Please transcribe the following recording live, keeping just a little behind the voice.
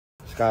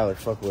Skylar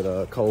fuck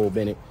with Cole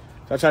Bennett.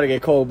 So I try to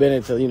get Cole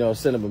Bennett to, you know,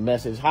 send him a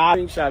message. Hi,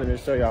 I'm shot to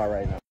show y'all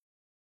right now.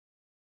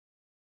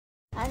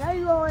 I know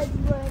you always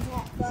wearing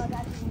that, but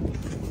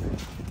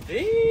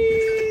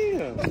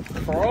Damn,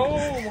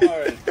 chrome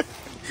heart.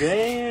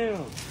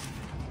 Damn.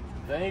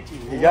 Thank you.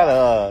 You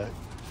got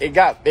it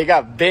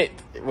got bit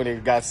when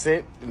it got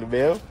sent in the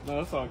mail. No,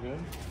 that's all good.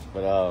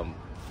 But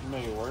You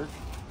made it work.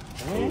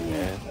 hey,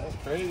 man, That's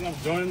crazy. I'm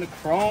joining the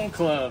Chrome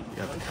Club. you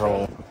got the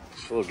chrome.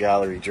 Full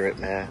gallery drip,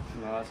 man.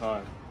 No, that's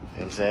hard. You know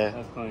what I'm saying?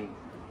 That's clean.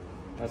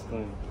 That's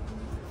clean.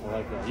 I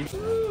like that.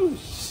 Ooh,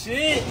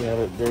 shit.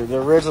 Yeah,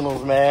 the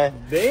originals, man.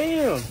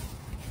 Damn.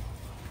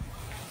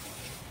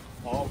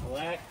 All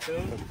black,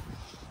 too.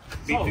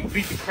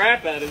 Beat the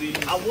crap out of these.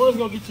 I was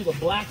gonna get you the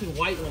black and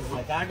white ones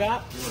like I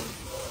got,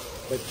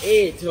 but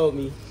Ed told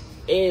me,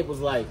 Ed was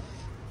like,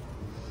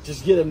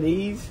 just get him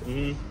these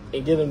and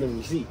give him the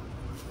receipt.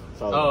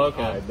 So,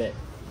 okay. All right, bet.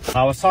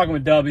 I was talking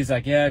with Dub. He's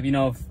like, yeah, you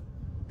know,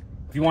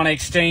 if you want to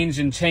exchange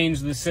and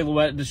change the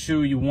silhouette of the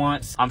shoe you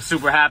want, I'm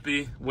super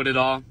happy with it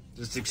all.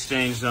 Just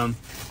exchange them,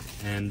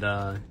 and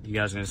you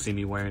guys are gonna see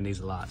me wearing these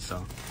a lot.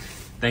 So,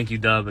 thank you,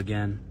 Dub,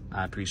 again.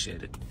 I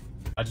appreciate it.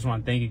 I just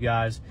want to thank you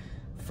guys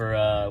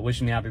for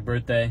wishing me happy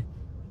birthday.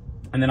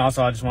 And then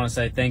also I just want to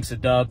say thanks to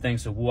Dub,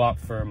 thanks to Woowop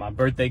for my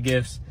birthday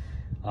gifts.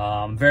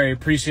 I'm very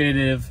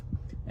appreciative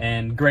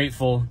and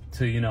grateful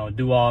to, you know,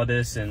 do all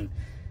this and,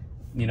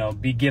 you know,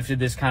 be gifted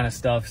this kind of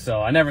stuff.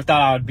 So I never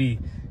thought I would be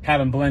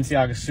having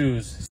Balenciaga shoes.